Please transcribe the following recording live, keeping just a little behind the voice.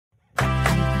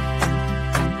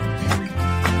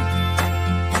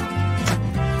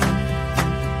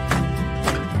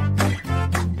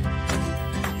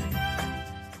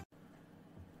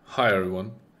Hi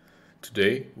everyone.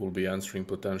 Today we'll be answering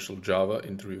potential Java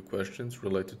interview questions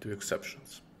related to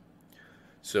exceptions.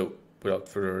 So, without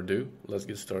further ado, let's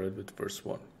get started with the first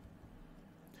one.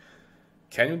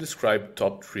 Can you describe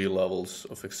top 3 levels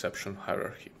of exception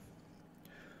hierarchy?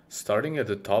 Starting at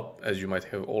the top, as you might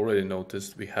have already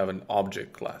noticed, we have an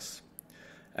object class.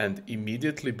 And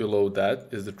immediately below that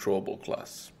is the throwable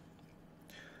class.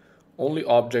 Only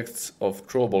objects of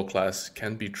throwable class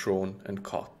can be thrown and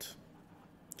caught.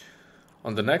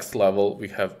 On the next level, we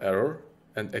have error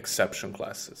and exception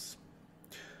classes.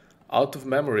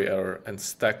 Out-of-memory error and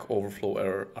stack overflow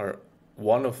error are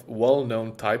one of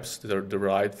well-known types that are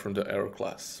derived from the error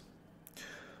class.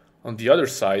 On the other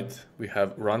side, we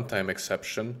have runtime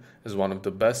exception as one of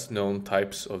the best-known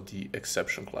types of the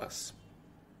exception class.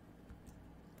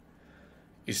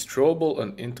 Is throwable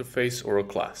an interface or a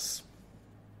class?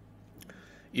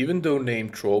 Even though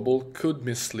named Throwable could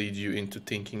mislead you into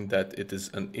thinking that it is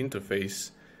an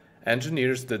interface,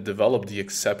 engineers that developed the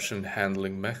exception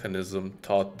handling mechanism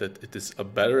thought that it is a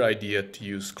better idea to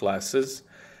use classes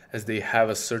as they have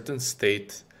a certain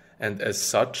state and as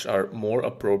such are more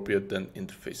appropriate than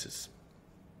interfaces.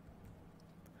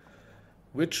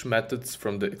 Which methods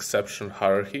from the exception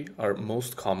hierarchy are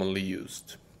most commonly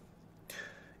used?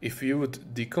 If you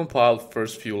would decompile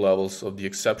first few levels of the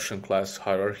exception class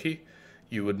hierarchy,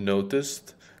 you would notice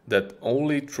that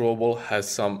only Throwable has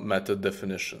some method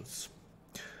definitions.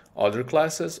 Other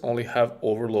classes only have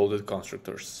overloaded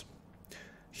constructors.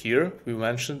 Here we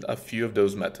mentioned a few of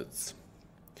those methods.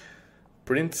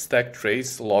 Print stack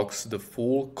trace logs the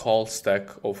full call stack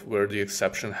of where the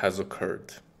exception has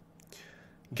occurred.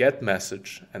 Get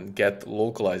message and get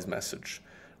localized message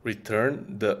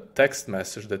return the text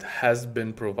message that has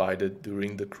been provided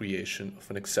during the creation of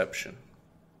an exception.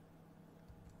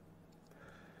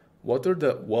 What are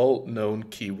the well-known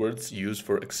keywords used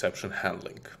for exception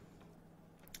handling?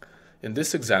 In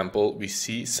this example, we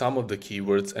see some of the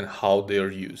keywords and how they are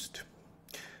used.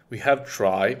 We have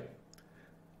try,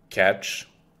 catch,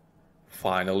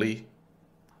 finally,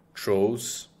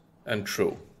 throws, and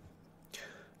throw.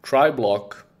 Try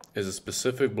block is a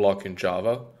specific block in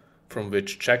Java from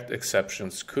which checked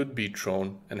exceptions could be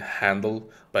thrown and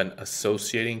handled by an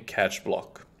associating catch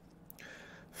block.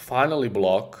 Finally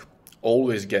block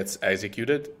always gets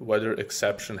executed whether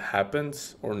exception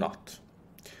happens or not.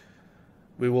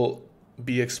 We will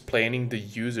be explaining the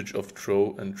usage of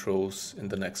throw and throws in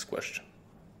the next question.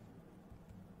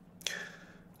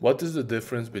 What is the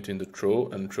difference between the throw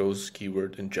and throws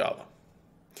keyword in Java?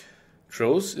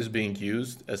 Throws is being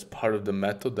used as part of the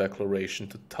method declaration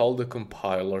to tell the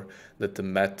compiler that the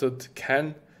method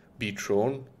can be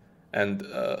thrown and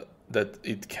that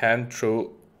it can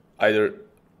throw either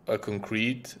a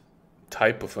concrete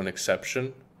type of an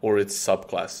exception or its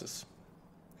subclasses.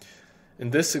 In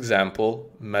this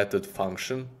example, method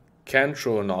function can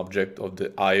throw an object of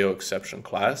the IO exception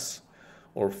class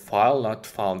or file not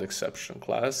found exception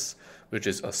class, which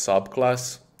is a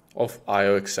subclass of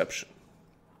IO exception.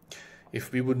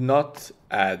 If we would not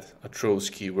add a throws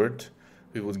keyword,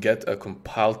 we would get a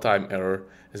compile time error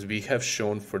as we have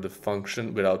shown for the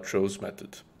function without throws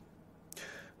method.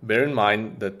 Bear in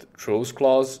mind that throws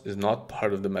clause is not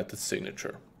part of the method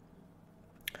signature.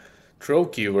 Throw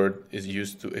keyword is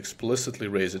used to explicitly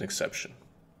raise an exception.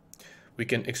 We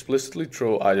can explicitly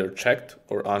throw either checked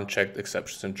or unchecked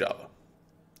exceptions in Java.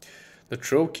 The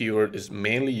throw keyword is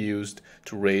mainly used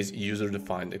to raise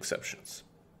user-defined exceptions.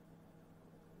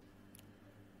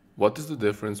 What is the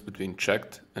difference between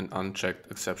checked and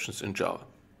unchecked exceptions in Java?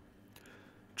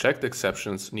 Checked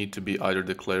exceptions need to be either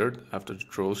declared after the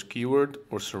throws keyword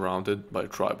or surrounded by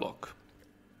try block.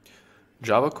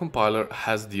 Java compiler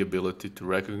has the ability to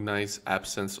recognize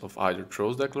absence of either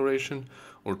throws declaration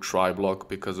or try block,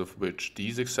 because of which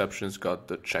these exceptions got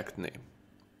the checked name.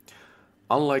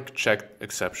 Unlike checked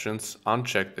exceptions,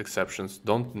 unchecked exceptions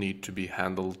don't need to be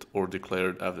handled or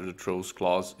declared after the throws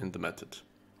clause in the method.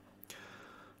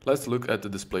 Let's look at the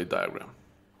display diagram.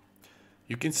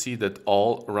 You can see that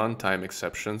all runtime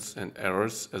exceptions and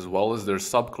errors as well as their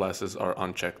subclasses are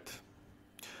unchecked.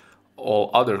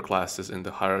 All other classes in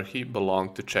the hierarchy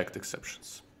belong to checked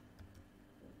exceptions.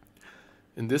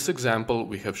 In this example,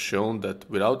 we have shown that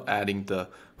without adding the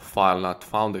file not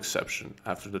found exception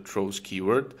after the throws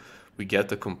keyword, we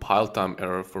get a compile time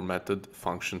error for method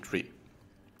function 3.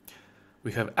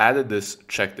 We have added this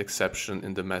checked exception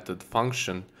in the method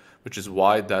function, which is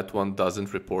why that one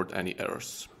doesn't report any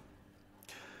errors.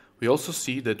 We also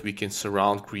see that we can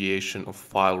surround creation of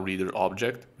file reader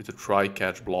object with a try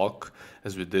catch block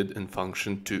as we did in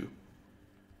function 2.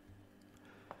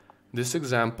 This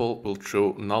example will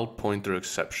throw null pointer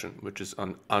exception, which is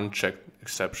an unchecked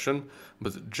exception,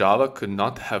 but Java could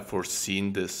not have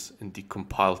foreseen this in the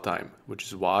compile time, which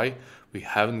is why we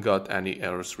haven't got any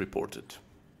errors reported.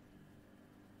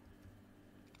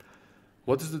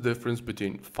 What is the difference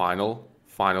between final,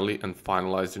 finally, and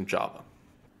finalize in Java?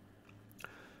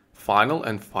 Final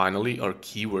and finally are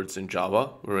keywords in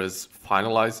Java, whereas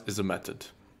finalize is a method.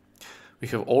 We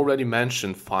have already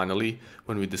mentioned finally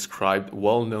when we described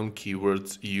well-known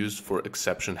keywords used for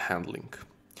exception handling.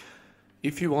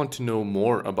 If you want to know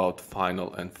more about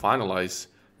final and finalize,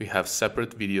 we have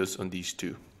separate videos on these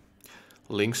two.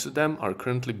 Links to them are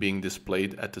currently being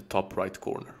displayed at the top right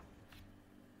corner.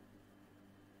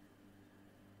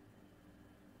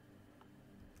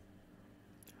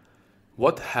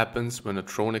 What happens when a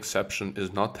thrown exception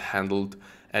is not handled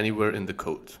anywhere in the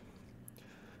code?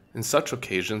 In such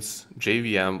occasions,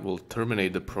 JVM will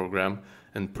terminate the program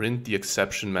and print the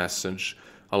exception message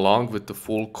along with the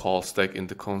full call stack in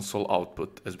the console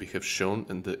output, as we have shown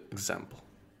in the example.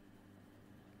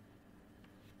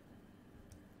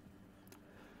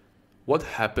 What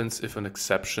happens if an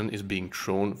exception is being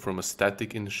thrown from a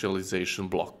static initialization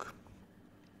block?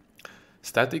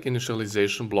 Static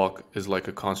initialization block is like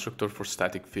a constructor for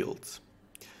static fields.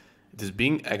 It is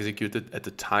being executed at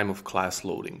the time of class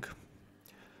loading.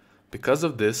 Because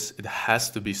of this, it has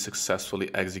to be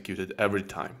successfully executed every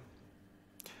time.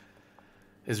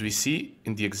 As we see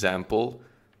in the example,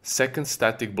 second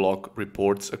static block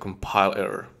reports a compile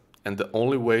error, and the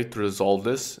only way to resolve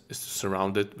this is to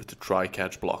surround it with a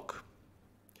try-catch block.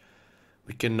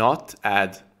 We cannot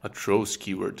add a throws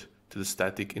keyword to the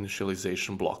static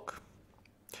initialization block.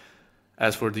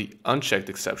 As for the unchecked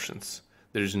exceptions,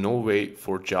 there is no way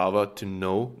for Java to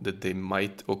know that they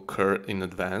might occur in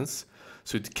advance,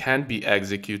 so it can be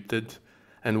executed,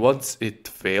 and once it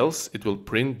fails, it will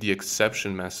print the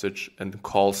exception message and the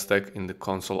call stack in the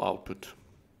console output.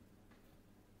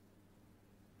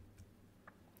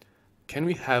 Can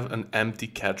we have an empty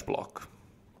catch block?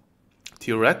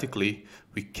 Theoretically,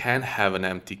 we can have an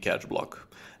empty catch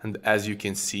block, and as you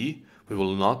can see, we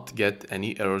will not get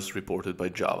any errors reported by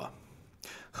Java.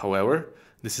 However,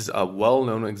 this is a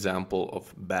well-known example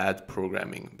of bad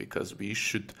programming because we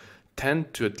should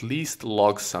tend to at least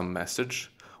log some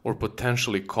message or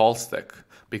potentially call stack,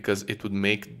 because it would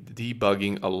make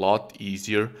debugging a lot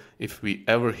easier if we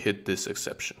ever hit this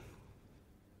exception.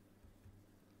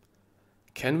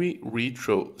 Can we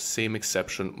rethrow same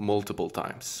exception multiple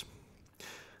times?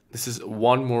 This is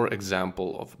one more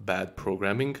example of bad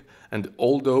programming, and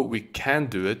although we can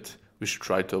do it, we should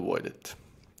try to avoid it.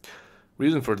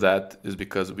 Reason for that is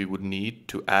because we would need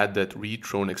to add that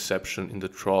rethrown exception in the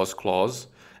throws clause,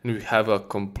 and we have a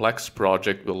complex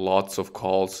project with lots of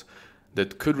calls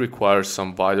that could require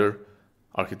some wider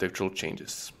architectural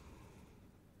changes.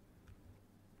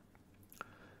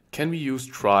 Can we use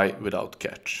try without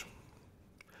catch?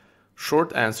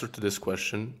 Short answer to this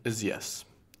question is yes.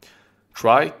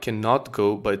 Try cannot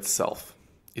go by itself.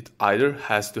 It either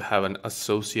has to have an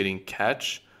associating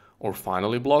catch or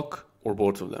finally block, or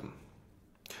both of them.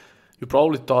 You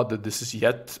probably thought that this is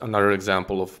yet another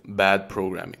example of bad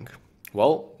programming.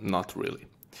 Well, not really.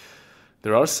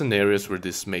 There are scenarios where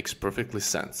this makes perfectly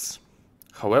sense.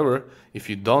 However, if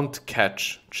you don't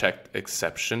catch checked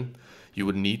exception, you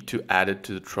would need to add it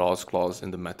to the throws clause in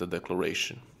the method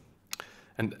declaration.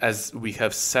 And as we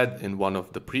have said in one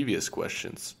of the previous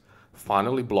questions,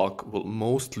 finally block will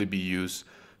mostly be used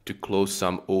to close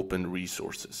some open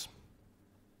resources.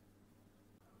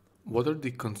 What are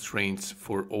the constraints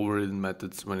for overridden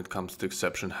methods when it comes to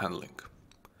exception handling?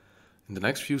 In the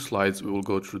next few slides, we will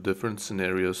go through different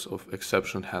scenarios of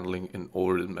exception handling in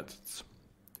overridden methods.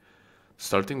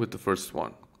 Starting with the first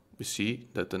one, we see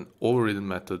that an overridden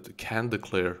method can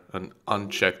declare an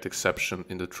unchecked exception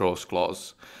in the throws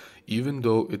clause, even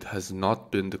though it has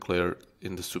not been declared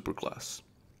in the superclass.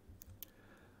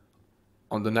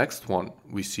 On the next one,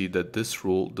 we see that this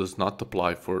rule does not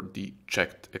apply for the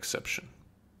checked exception.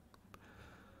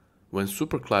 When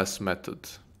superclass method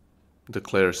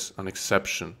declares an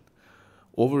exception,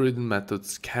 overridden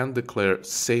methods can declare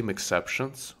same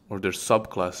exceptions or their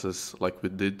subclasses, like we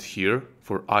did here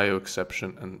for IO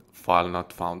exception and file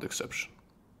not found exception.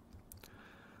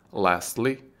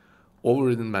 Lastly,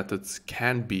 overridden methods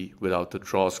can be without the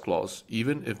throws clause,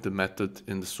 even if the method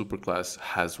in the superclass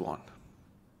has one.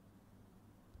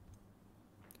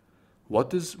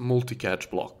 What is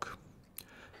multi-catch block?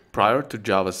 Prior to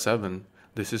Java 7,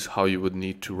 this is how you would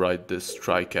need to write this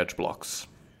try-catch blocks.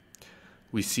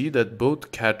 We see that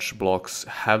both catch blocks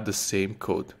have the same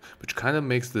code, which kind of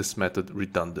makes this method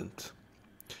redundant.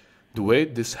 The way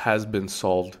this has been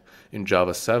solved in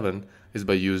Java 7 is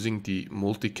by using the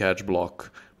multi-catch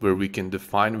block where we can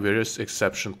define various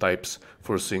exception types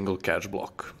for a single catch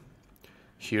block.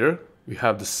 Here, we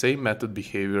have the same method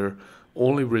behavior,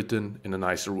 only written in a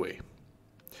nicer way.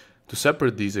 To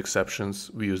separate these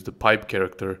exceptions, we use the pipe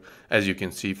character, as you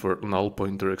can see for null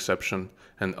pointer exception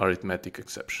and arithmetic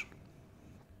exception.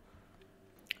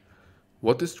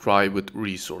 What is try with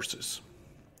resources?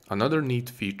 Another neat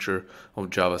feature of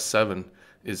Java 7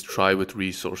 is try with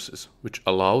resources, which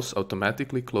allows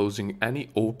automatically closing any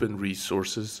open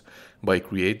resources by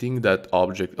creating that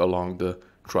object along the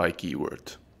try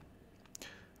keyword.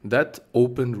 That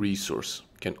open resource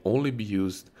can only be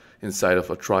used inside of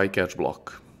a try catch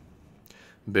block.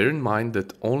 Bear in mind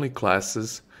that only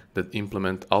classes that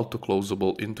implement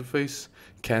auto-closable interface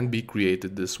can be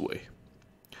created this way.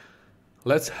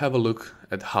 Let's have a look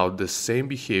at how this same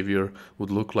behavior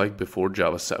would look like before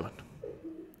Java 7.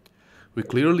 We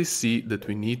clearly see that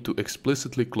we need to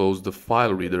explicitly close the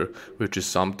file reader, which is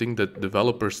something that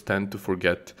developers tend to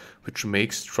forget, which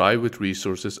makes try with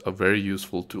resources a very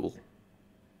useful tool.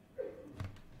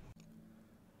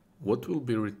 What will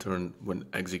be returned when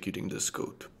executing this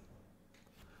code?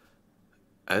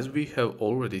 As we have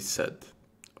already said,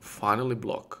 finally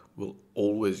block will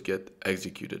always get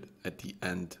executed at the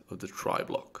end of the try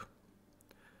block.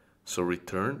 So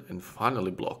return and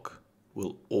finally block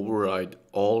will override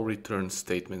all return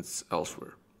statements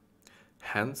elsewhere.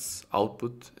 Hence,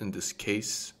 output in this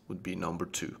case would be number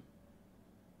 2.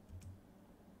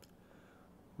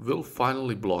 Will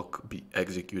finally block be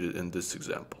executed in this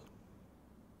example?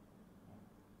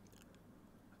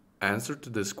 Answer to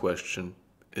this question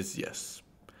is yes.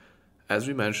 As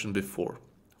we mentioned before,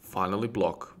 finally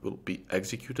block will be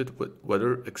executed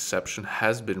whether exception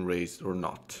has been raised or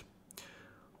not.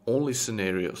 Only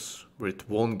scenarios where it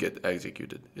won't get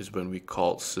executed is when we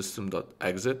call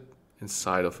system.exit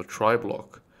inside of a try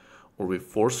block, or we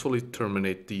forcefully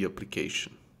terminate the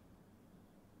application.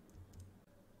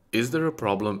 Is there a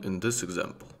problem in this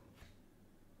example?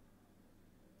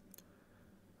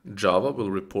 Java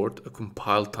will report a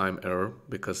compile time error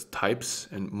because types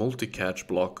and multi-catch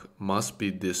block must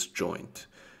be disjoint,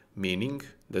 meaning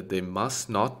that they must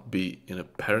not be in a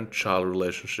parent-child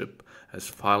relationship as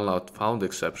fileNotFound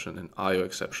exception and IO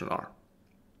exception are.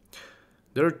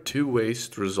 There are 2 ways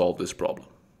to resolve this problem.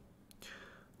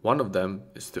 One of them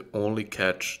is to only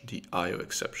catch the IO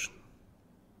exception.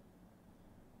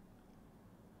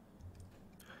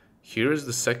 Here is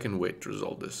the second way to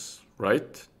resolve this,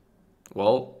 right?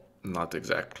 Well, not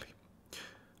exactly.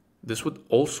 This would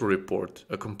also report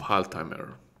a compile time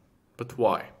error. But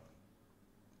why?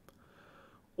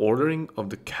 Ordering of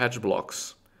the catch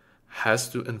blocks has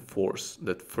to enforce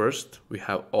that first we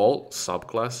have all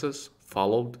subclasses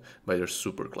followed by their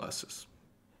superclasses.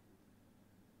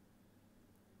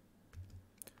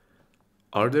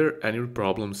 Are there any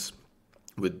problems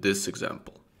with this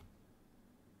example?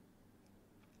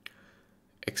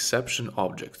 Exception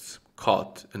objects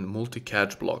caught in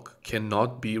multi-catch block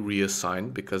cannot be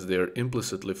reassigned because they are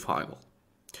implicitly final.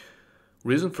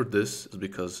 Reason for this is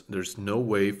because there's no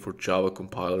way for Java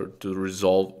compiler to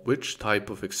resolve which type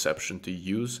of exception to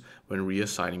use when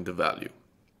reassigning the value.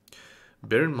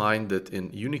 Bear in mind that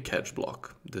in unicatch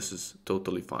block, this is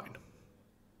totally fine.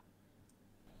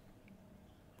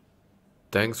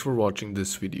 Thanks for watching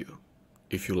this video.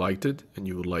 If you liked it and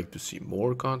you would like to see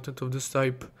more content of this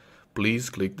type, please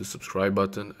click the subscribe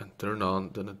button and turn on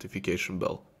the notification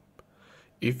bell.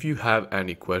 If you have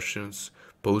any questions,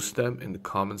 post them in the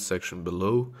comments section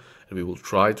below and we will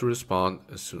try to respond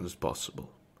as soon as possible.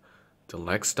 Till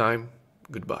next time,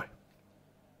 goodbye.